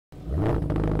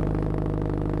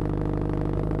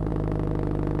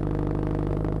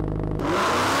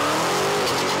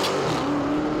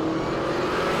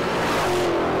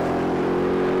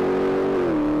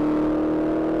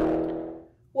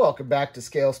Welcome back to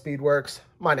ScaleSpeedworks.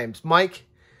 My name's Mike.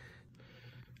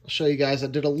 I'll show you guys, I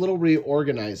did a little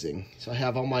reorganizing. So I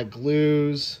have all my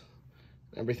glues,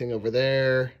 everything over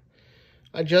there.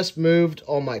 I just moved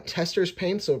all my testers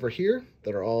paints over here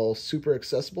that are all super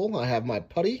accessible. I have my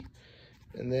putty.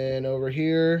 And then over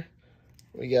here,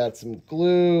 we got some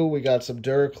glue, we got some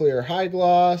Duraclear high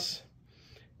gloss.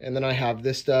 And then I have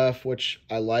this stuff, which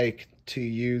I like to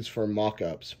use for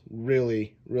mock-ups.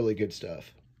 Really, really good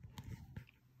stuff.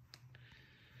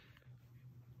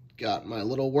 Got my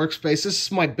little workspace. This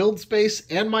is my build space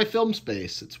and my film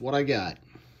space. It's what I got.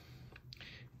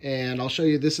 And I'll show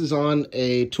you, this is on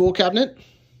a tool cabinet.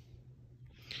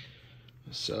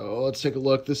 So let's take a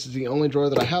look. This is the only drawer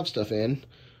that I have stuff in.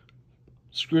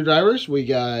 Screwdrivers, we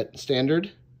got standard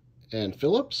and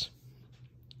Phillips.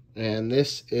 And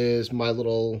this is my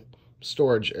little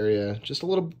storage area. Just a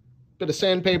little bit of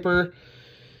sandpaper.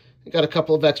 I got a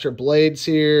couple of extra blades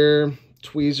here,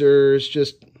 tweezers,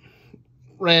 just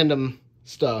random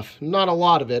stuff. Not a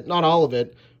lot of it, not all of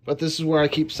it, but this is where I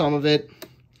keep some of it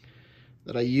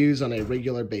that I use on a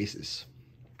regular basis.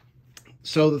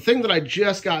 So the thing that I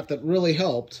just got that really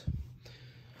helped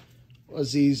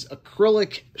was these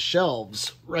acrylic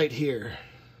shelves right here.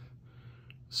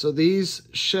 So these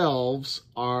shelves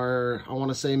are, I want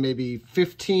to say maybe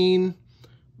 15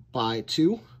 by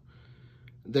 2.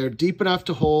 They're deep enough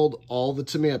to hold all the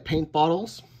Tamiya paint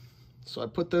bottles. So I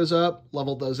put those up,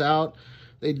 leveled those out.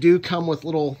 They do come with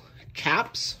little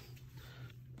caps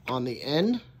on the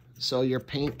end, so your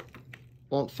paint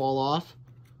won't fall off.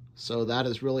 So that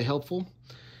is really helpful.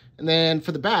 And then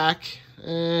for the back,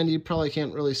 and you probably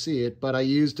can't really see it, but I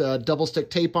used double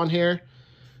stick tape on here.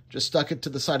 Just stuck it to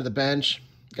the side of the bench.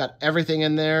 Got everything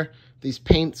in there. These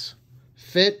paints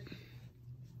fit,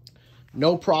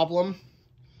 no problem,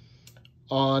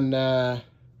 on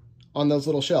those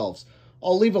little shelves.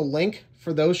 I'll leave a link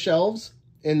for those shelves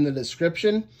in the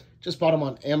description. Just bought them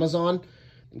on Amazon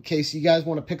in case you guys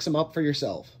want to pick some up for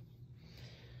yourself.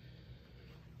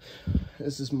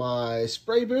 This is my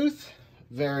spray booth.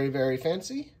 Very, very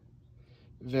fancy.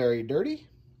 Very dirty.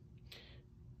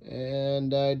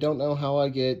 And I don't know how I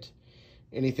get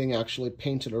anything actually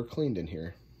painted or cleaned in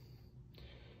here.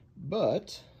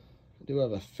 But I do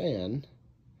have a fan.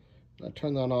 I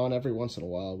turn that on every once in a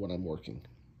while when I'm working.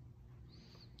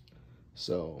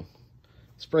 So,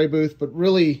 spray booth, but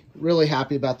really, really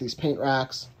happy about these paint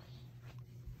racks.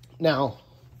 Now,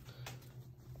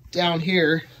 down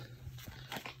here,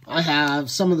 I have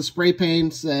some of the spray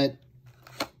paints that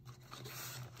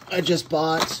I just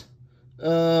bought.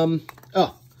 Let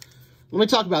me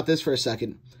talk about this for a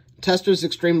second. Testors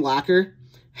Extreme Lacquer.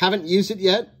 Haven't used it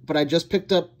yet, but I just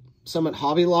picked up some at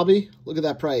Hobby Lobby. Look at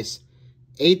that price.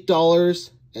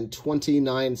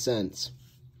 $8.29.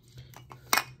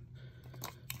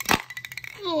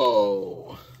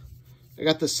 Oh, I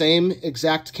got the same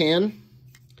exact can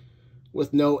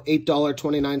with no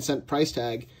 $8.29 price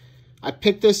tag. I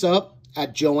picked this up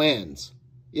at Joann's.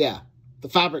 Yeah, the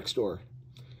fabric store.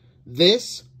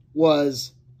 This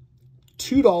was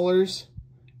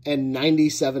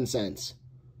 $2.97.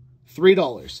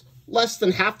 $3. Less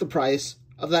than half the price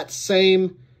of that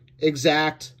same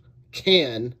exact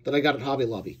can that I got at Hobby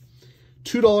Lobby.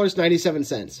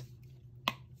 $2.97.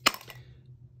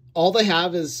 All they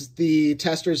have is the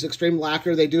Testors Extreme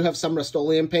Lacquer. They do have some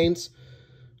Rust-Oleum paints,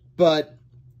 but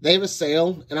they have a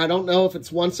sale, and I don't know if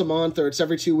it's once a month or it's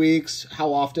every 2 weeks,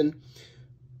 how often.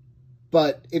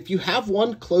 But if you have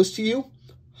one close to you,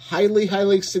 highly,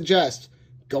 highly suggest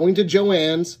going to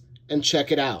Joann's and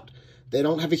check it out. They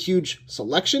don't have a huge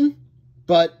selection,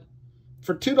 but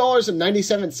for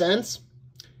 $2.97,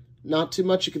 not too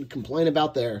much you can complain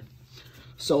about there.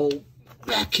 So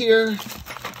back here,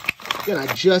 again, I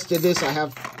just did this. I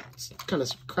have kind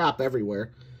of crap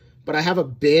everywhere, but I have a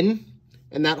bin,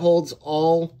 and that holds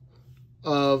all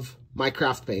of my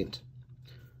craft paint.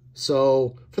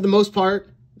 So for the most part,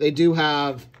 they do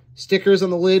have stickers on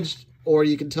the lids, or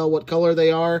you can tell what color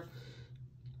they are.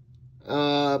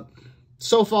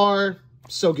 So far,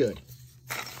 so good.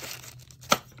 A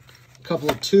couple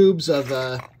of tubes of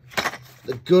the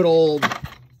good old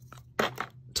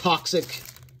toxic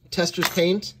Testors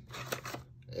paint.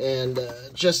 And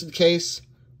just in case,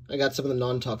 I got some of the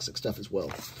non-toxic stuff as well.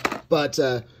 But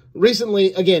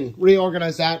recently, again,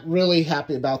 reorganized that. Really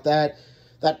happy about that.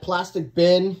 That plastic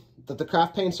bin that the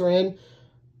craft paints are in,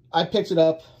 I picked it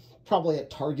up probably at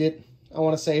Target, I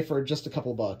want to say, for just a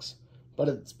couple bucks. But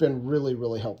it's been really,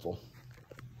 really helpful.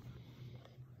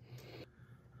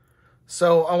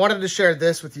 So I wanted to share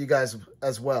this with you guys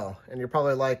as well. And you're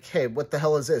probably like, hey, what the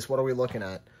hell is this? What are we looking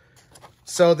at?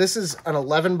 So this is an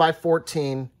 11 by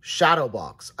 14 shadow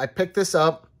box. I picked this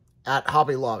up at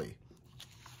Hobby Lobby.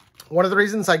 One of the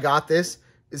reasons I got this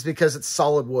is because it's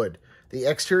solid wood. The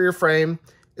exterior frame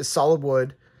is solid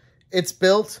wood. It's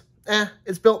built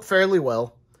fairly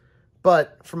well,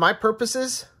 but for my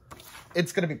purposes,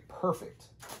 it's going to be perfect.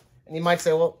 And you might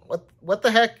say, well, what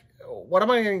the heck? What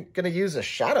am I going to use a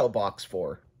shadow box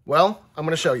for? Well, I'm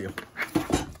going to show you.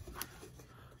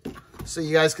 So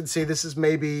you guys can see this is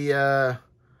maybe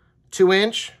 2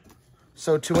 inch,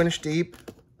 so 2 inch deep.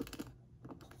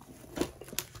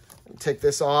 Take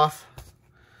this off.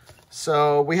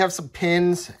 So we have some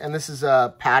pins, and this is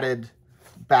a padded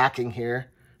backing here.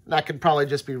 That could probably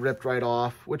just be ripped right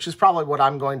off, which is probably what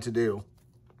I'm going to do.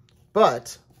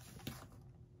 But,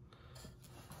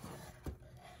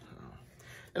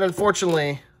 and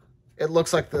unfortunately, it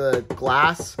looks like the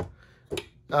glass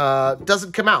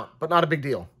doesn't come out, but not a big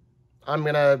deal. I'm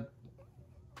going to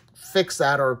fix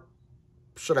that, or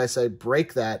should I say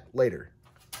break that later.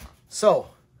 So,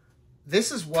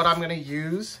 this is what I'm going to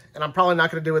use, and I'm probably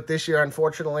not going to do it this year.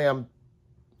 Unfortunately, I'm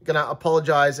going to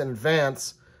apologize in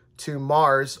advance to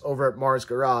Mars over at Mars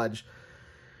Garage.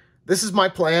 This is my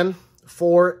plan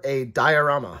for a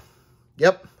diorama.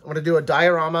 Yep, I'm going to do a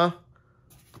diorama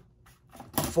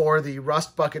for the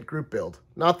Rust Bucket group build.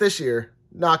 Not this year,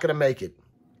 not going to make it.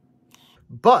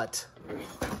 But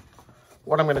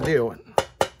what I'm going to do,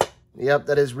 yep,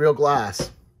 that is real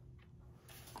glass.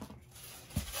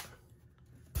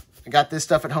 I got this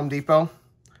stuff at Home Depot.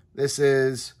 This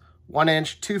is 1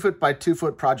 inch, 2 foot by 2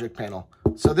 foot project panel.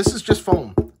 So this is just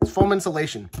foam. It's foam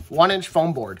insulation, 1 inch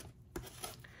foam board.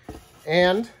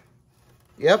 And,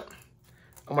 yep,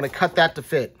 I'm gonna cut that to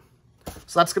fit.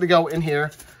 So that's gonna go in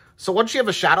here. So once you have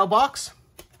a shadow box,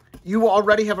 you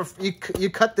already have you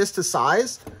cut this to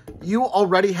size, you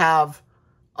already have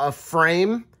a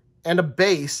frame and a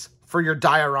base for your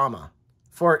diorama.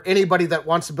 For anybody that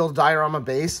wants to build a diorama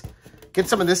base, get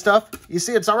some of this stuff. You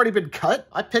see, it's already been cut.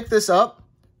 I picked this up.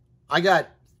 I got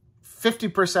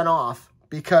 50% off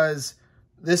because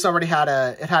this already had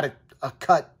a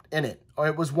cut in it. Or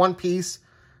it was one piece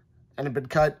and it had been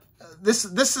cut. This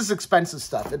is expensive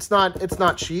stuff. It's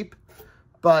not cheap,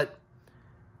 but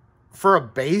for a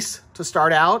base to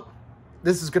start out,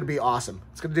 this is going to be awesome.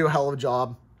 It's going to do a hell of a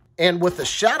job. And with the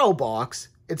shadow box,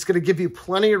 it's going to give you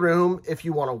plenty of room if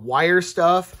you want to wire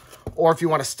stuff, or if you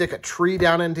want to stick a tree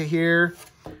down into here.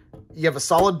 You have a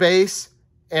solid base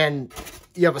and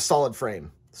you have a solid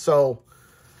frame. So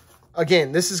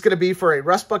again, this is going to be for a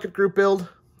Rust Bucket group build,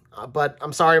 but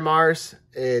I'm sorry, Mars,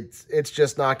 it's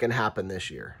just not going to happen this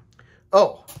year.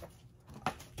 Oh,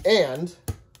 and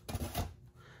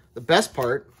the best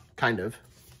part, kind of,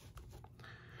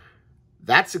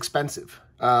 that's expensive.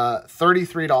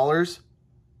 $33,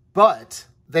 but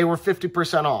they were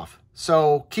 50% off.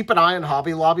 So keep an eye on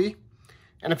Hobby Lobby.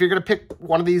 And if you're going to pick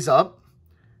one of these up,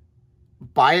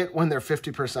 buy it when they're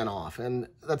 50% off. And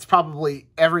that's probably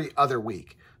every other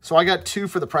week. So I got 2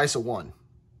 for the price of 1.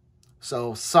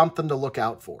 So something to look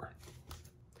out for.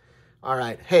 All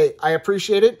right. Hey, I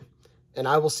appreciate it. And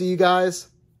I will see you guys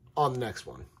on the next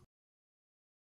one.